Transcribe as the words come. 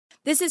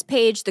This is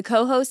Paige, the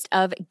co-host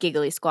of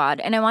Giggly Squad,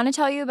 and I want to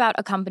tell you about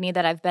a company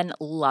that I've been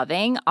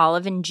loving,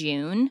 Olive &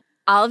 June.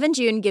 Olive &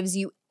 June gives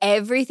you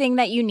everything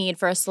that you need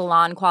for a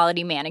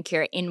salon-quality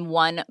manicure in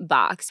one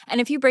box.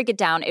 And if you break it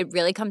down, it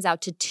really comes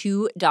out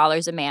to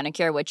 $2 a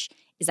manicure, which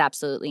is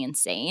absolutely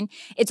insane.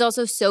 It's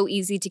also so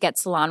easy to get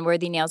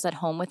salon-worthy nails at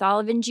home with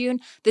Olive & June.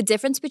 The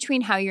difference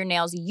between how your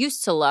nails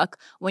used to look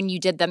when you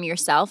did them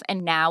yourself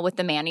and now with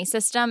the Mani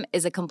system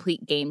is a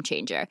complete game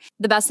changer.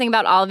 The best thing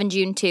about Olive &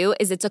 June, too,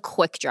 is it's a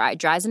quick dry.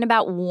 Dries in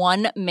about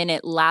 1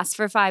 minute, lasts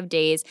for 5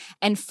 days,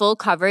 and full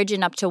coverage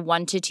in up to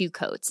 1 to 2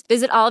 coats.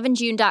 Visit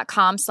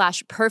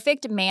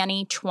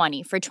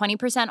oliveandjune.com/perfectmani20 for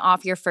 20%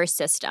 off your first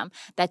system.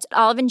 That's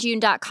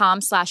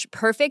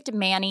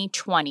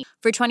oliveandjune.com/perfectmani20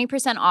 for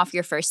 20% off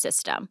your first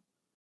system.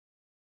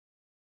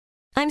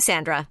 I'm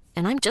Sandra,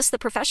 and I'm just the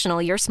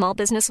professional your small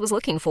business was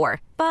looking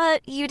for.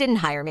 But you didn't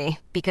hire me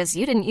because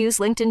you didn't use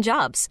LinkedIn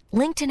Jobs.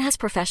 LinkedIn has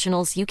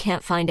professionals you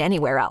can't find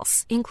anywhere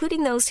else,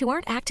 including those who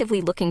aren't actively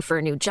looking for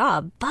a new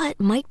job, but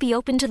might be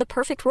open to the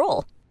perfect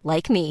role,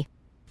 like me.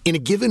 In a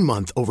given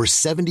month, over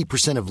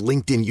 70% of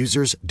LinkedIn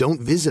users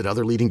don't visit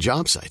other leading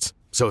job sites.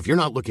 So if you're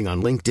not looking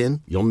on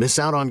LinkedIn, you'll miss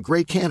out on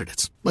great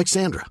candidates, like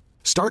Sandra.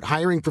 Start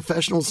hiring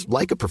professionals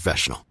like a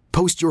professional.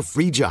 Post your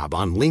free job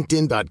on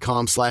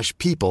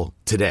linkedin.com/people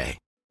today.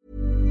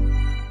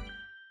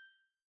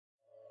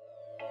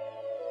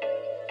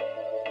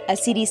 A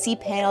CDC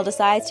panel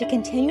decides to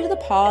continue the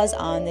pause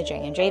on the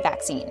J&J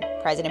vaccine.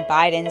 President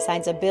Biden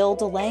signs a bill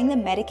delaying the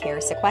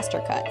Medicare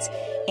sequester cuts.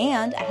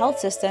 And a health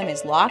system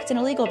is locked in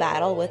a legal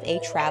battle with a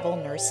travel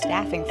nurse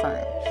staffing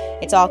firm.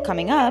 It's all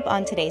coming up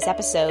on today's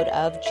episode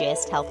of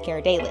GIST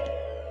Healthcare Daily.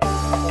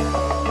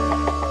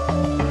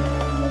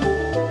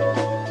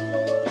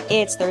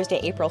 It's Thursday,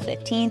 April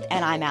 15th,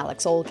 and I'm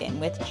Alex Olgin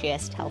with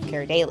GIST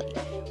Healthcare Daily,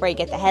 where you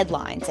get the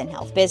headlines in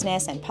health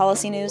business and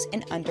policy news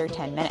in under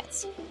 10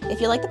 minutes. If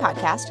you like the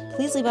podcast,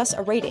 please leave us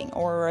a rating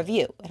or a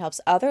review. It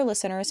helps other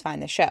listeners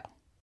find the show.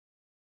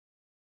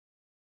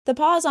 The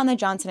pause on the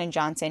Johnson &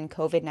 Johnson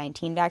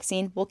COVID-19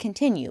 vaccine will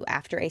continue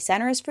after a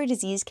Centers for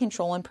Disease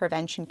Control and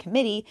Prevention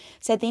committee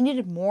said they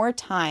needed more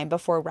time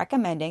before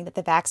recommending that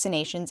the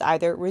vaccinations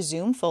either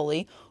resume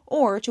fully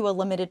or to a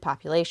limited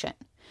population.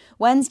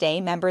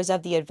 Wednesday, members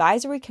of the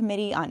Advisory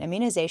Committee on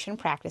Immunization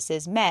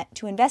Practices met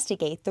to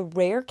investigate the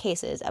rare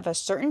cases of a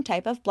certain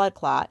type of blood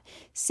clot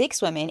 6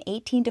 women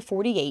 18 to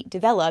 48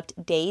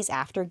 developed days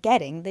after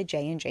getting the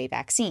J&J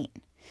vaccine.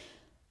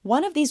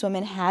 One of these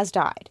women has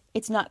died.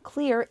 It's not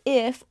clear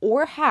if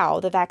or how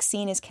the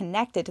vaccine is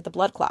connected to the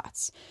blood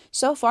clots.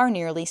 So far,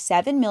 nearly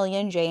 7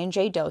 million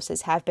J&J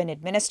doses have been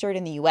administered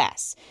in the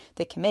U.S.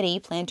 The committee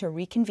planned to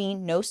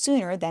reconvene no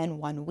sooner than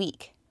 1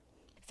 week.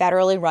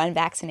 Federally run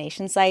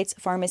vaccination sites,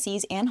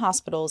 pharmacies, and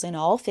hospitals in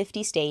all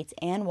 50 states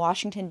and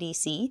Washington,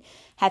 D.C.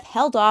 have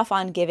held off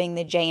on giving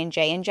the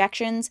J&J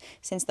injections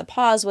since the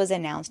pause was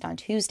announced on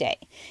Tuesday.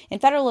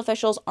 And federal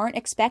officials aren't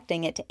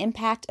expecting it to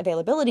impact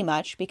availability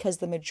much because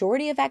the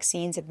majority of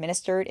vaccines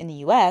administered in the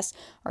U.S.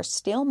 are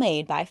still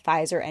made by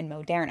Pfizer and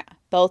Moderna.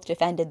 Both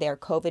defended their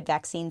COVID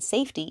vaccine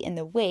safety in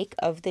the wake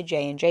of the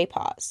J&J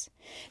pause.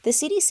 The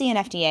CDC and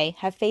FDA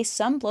have faced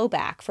some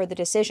blowback for the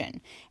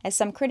decision, as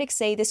some critics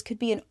say this could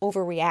be an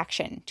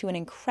overreaction to an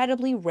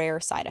incredibly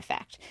rare side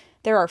effect.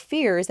 There are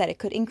fears that it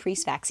could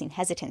increase vaccine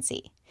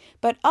hesitancy.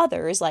 But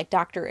others, like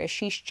Dr.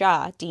 Ashish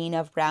Jha, dean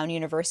of Brown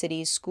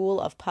University's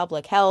School of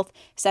Public Health,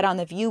 said on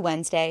The View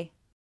Wednesday,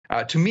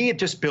 to me, it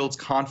just builds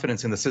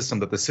confidence in the system,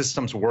 that the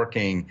system's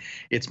working.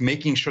 It's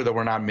making sure that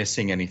we're not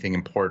missing anything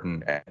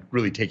important and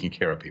really taking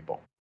care of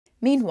people.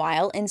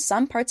 Meanwhile, in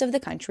some parts of the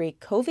country,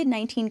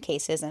 COVID-19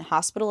 cases and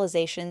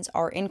hospitalizations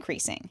are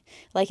increasing,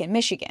 like in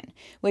Michigan,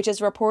 which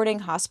is reporting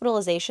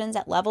hospitalizations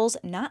at levels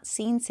not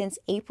seen since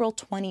April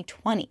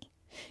 2020.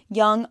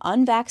 Young,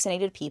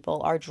 unvaccinated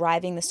people are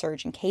driving the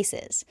surge in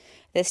cases.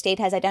 The state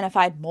has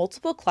identified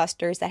multiple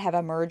clusters that have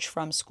emerged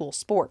from school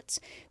sports,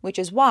 which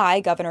is why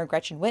Governor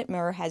Gretchen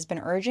Whitmer has been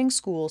urging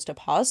schools to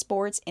pause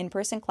sports,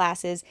 in-person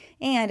classes,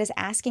 and is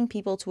asking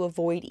people to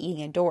avoid eating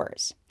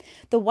indoors.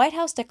 The White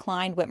House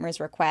declined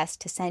Whitmer's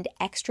request to send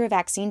extra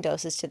vaccine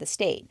doses to the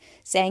state,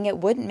 saying it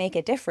wouldn't make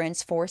a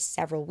difference for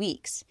several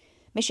weeks.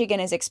 Michigan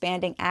is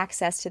expanding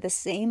access to the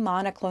same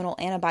monoclonal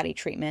antibody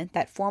treatment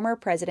that former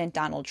President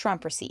Donald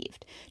Trump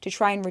received to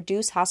try and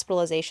reduce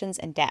hospitalizations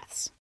and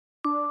deaths.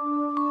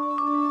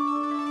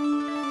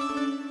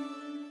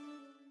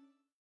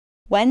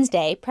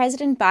 Wednesday,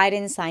 President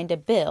Biden signed a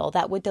bill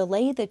that would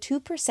delay the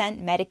 2%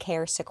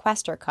 Medicare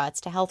sequester cuts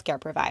to healthcare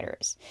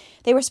providers.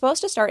 They were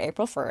supposed to start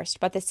April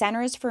 1st, but the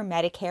Centers for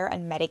Medicare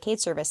and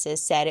Medicaid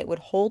Services said it would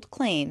hold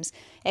claims,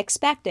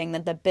 expecting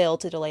that the bill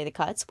to delay the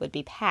cuts would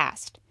be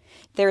passed.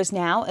 There is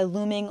now a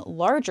looming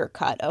larger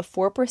cut of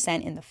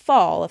 4% in the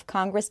fall if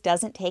Congress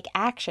doesn't take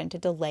action to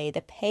delay the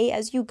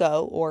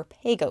pay-as-you-go or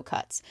PAYGO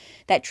cuts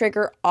that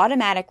trigger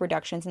automatic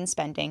reductions in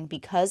spending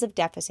because of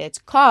deficits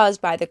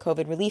caused by the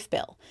COVID relief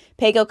bill.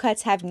 PAYGO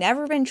cuts have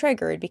never been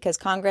triggered because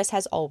Congress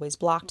has always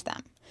blocked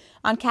them.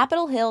 On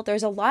Capitol Hill,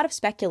 there's a lot of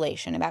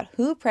speculation about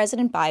who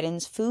President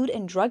Biden's Food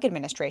and Drug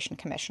Administration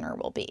commissioner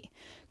will be.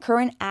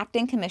 Current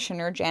acting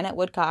commissioner Janet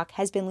Woodcock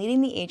has been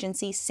leading the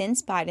agency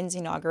since Biden's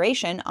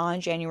inauguration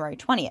on January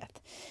 20th.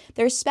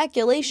 There's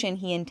speculation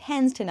he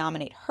intends to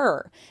nominate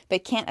her,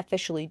 but can't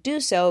officially do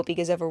so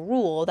because of a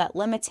rule that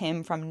limits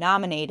him from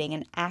nominating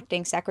an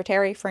acting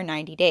secretary for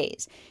 90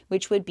 days,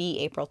 which would be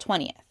April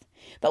 20th.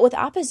 But with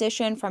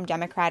opposition from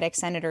Democratic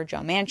Senator Joe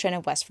Manchin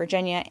of West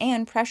Virginia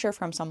and pressure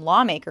from some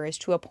lawmakers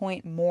to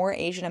appoint more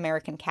Asian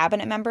American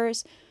cabinet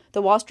members,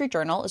 the Wall Street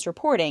Journal is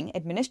reporting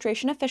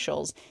administration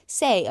officials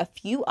say a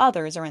few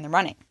others are in the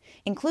running,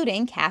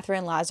 including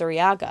Catherine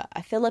Lazariaga,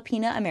 a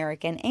Filipina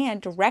American and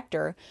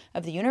director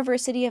of the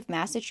University of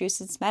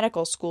Massachusetts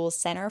Medical School's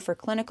Center for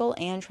Clinical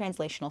and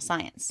Translational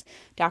Science,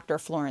 Dr.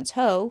 Florence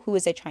Ho, who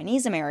is a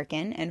Chinese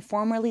American and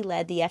formerly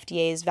led the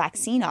FDA's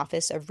Vaccine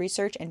Office of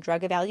Research and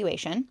Drug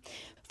Evaluation,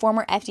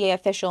 former FDA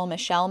official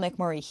Michelle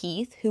McMurray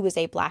Heath, who was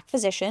a Black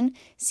physician,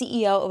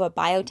 CEO of a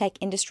biotech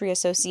industry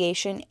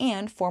association,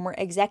 and former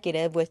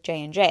executive with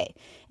J&J.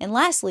 And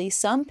lastly,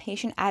 some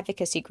patient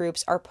advocacy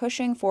groups are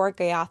pushing for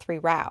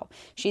Gayatri Rao.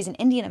 She's an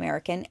Indian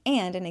American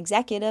and an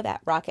executive at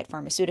Rocket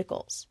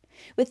Pharmaceuticals.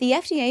 With the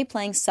FDA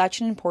playing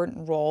such an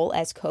important role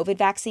as COVID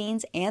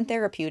vaccines and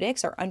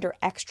therapeutics are under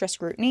extra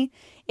scrutiny,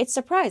 it's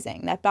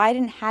surprising that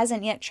Biden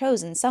hasn't yet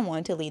chosen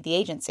someone to lead the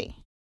agency.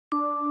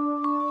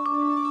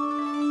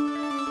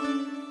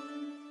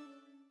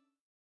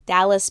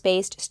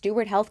 Dallas-based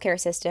Steward Healthcare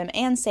System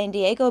and San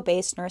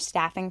Diego-based nurse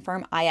staffing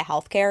firm Aya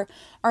Healthcare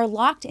are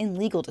locked in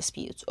legal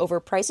disputes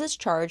over prices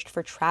charged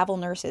for travel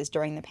nurses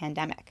during the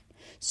pandemic.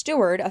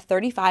 Steward, a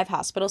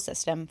 35-hospital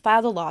system,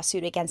 filed a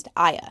lawsuit against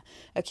Aya,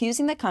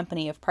 accusing the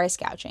company of price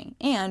gouging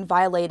and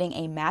violating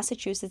a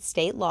Massachusetts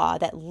state law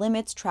that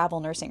limits travel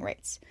nursing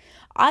rates.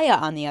 Aya,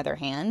 on the other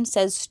hand,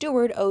 says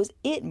Steward owes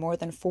it more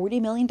than $40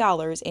 million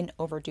in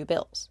overdue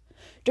bills.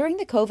 During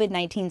the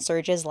COVID-19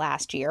 surges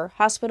last year,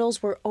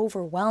 hospitals were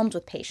overwhelmed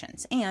with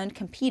patients and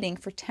competing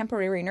for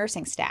temporary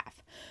nursing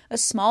staff. A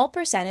small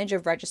percentage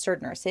of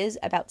registered nurses,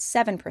 about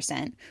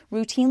 7%,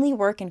 routinely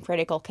work in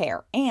critical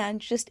care, and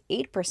just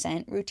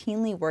 8%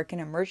 routinely work in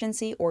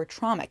emergency or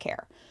trauma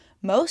care.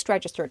 Most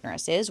registered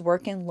nurses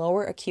work in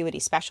lower acuity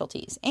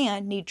specialties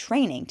and need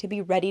training to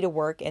be ready to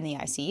work in the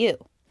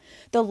ICU.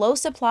 The low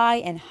supply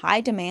and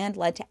high demand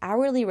led to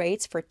hourly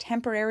rates for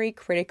temporary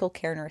critical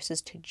care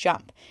nurses to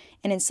jump,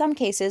 and in some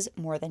cases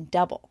more than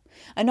double.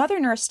 Another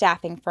nurse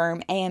staffing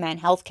firm, AMN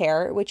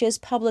Healthcare, which is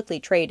publicly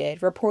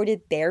traded,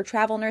 reported their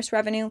travel nurse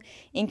revenue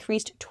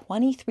increased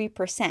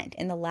 23%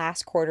 in the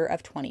last quarter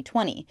of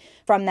 2020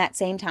 from that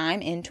same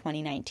time in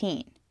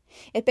 2019.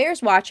 It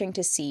bears watching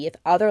to see if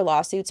other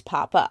lawsuits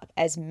pop up,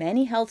 as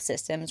many health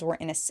systems were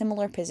in a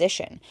similar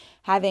position,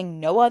 having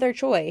no other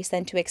choice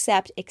than to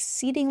accept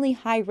exceedingly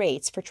high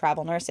rates for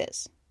travel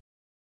nurses.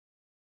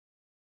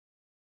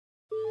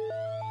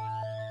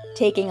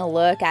 Taking a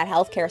look at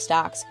healthcare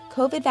stocks,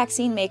 COVID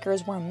vaccine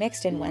makers were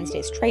mixed in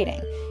Wednesday's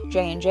trading.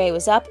 J&J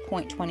was up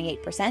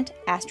 0.28%,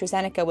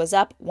 AstraZeneca was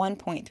up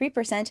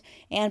 1.3%,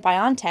 and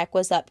BioNTech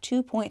was up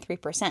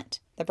 2.3%.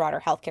 The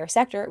broader healthcare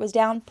sector was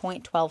down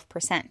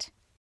 0.12%.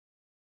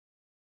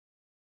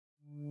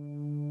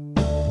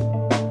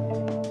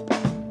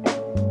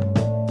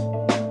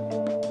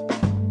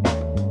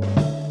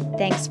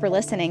 Thanks for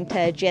listening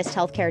to GIST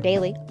Healthcare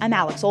Daily. I'm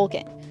Alex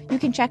Olgin. You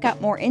can check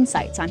out more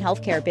insights on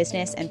healthcare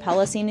business and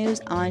policy news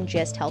on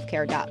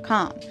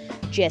gisthealthcare.com.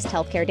 GIST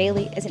Healthcare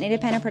Daily is an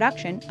independent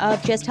production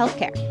of GIST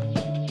Healthcare.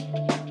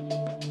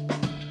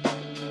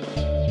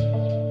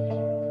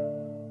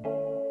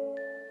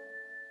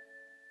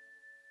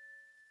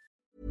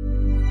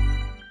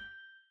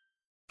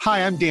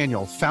 Hi, I'm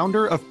Daniel,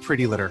 founder of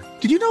Pretty Litter.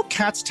 Did you know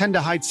cats tend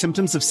to hide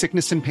symptoms of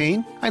sickness and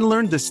pain? I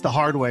learned this the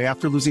hard way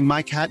after losing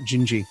my cat,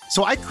 Gingy.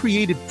 So I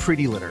created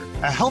Pretty Litter,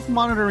 a health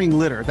monitoring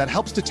litter that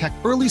helps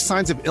detect early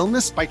signs of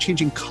illness by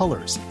changing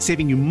colors,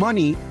 saving you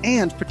money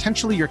and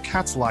potentially your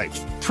cat's life.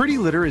 Pretty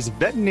Litter is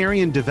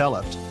veterinarian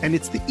developed, and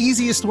it's the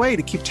easiest way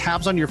to keep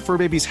tabs on your fur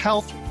baby's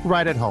health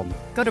right at home.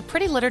 Go to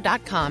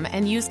prettylitter.com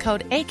and use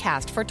code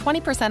ACAST for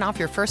 20% off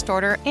your first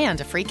order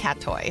and a free cat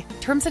toy.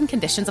 Terms and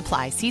conditions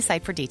apply. See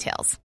site for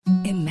details.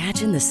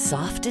 Imagine the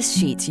softest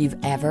sheets you've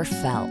ever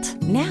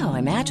felt. Now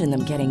imagine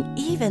them getting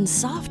even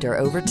softer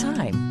over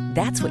time.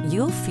 That's what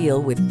you'll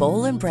feel with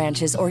Boll &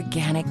 Branch's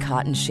organic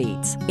cotton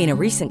sheets. In a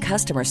recent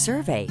customer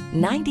survey,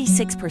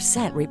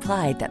 96%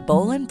 replied that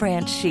Boll &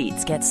 Branch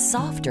sheets get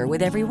softer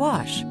with every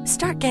wash.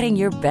 Start getting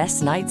your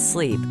best night's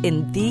sleep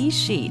in these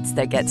sheets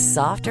that get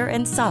softer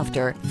and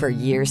softer for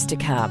years to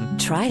come.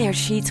 Try their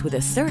sheets with a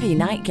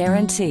 30-night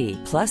guarantee.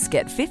 Plus,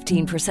 get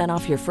 15%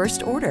 off your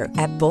first order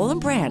at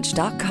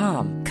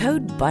bollandbranch.com.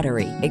 Code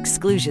BUTTERY.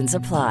 Exclusions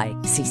apply.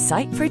 See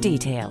site for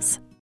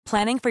details.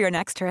 Planning for your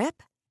next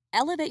trip?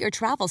 Elevate your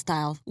travel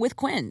style with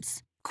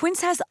Quince.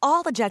 Quince has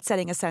all the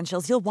jet-setting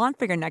essentials you'll want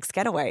for your next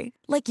getaway,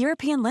 like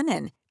European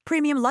linen,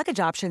 premium luggage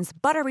options,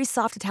 buttery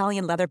soft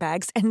Italian leather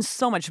bags, and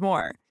so much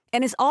more.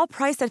 And is all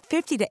priced at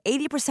 50 to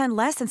 80%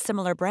 less than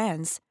similar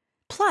brands.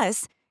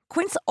 Plus,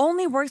 Quince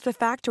only works with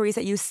factories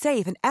that use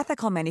safe and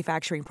ethical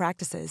manufacturing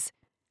practices.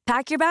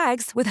 Pack your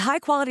bags with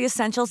high-quality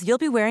essentials you'll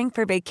be wearing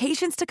for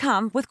vacations to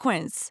come with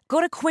Quince.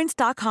 Go to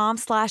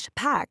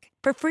quince.com/pack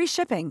for free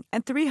shipping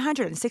and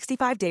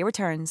 365-day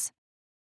returns.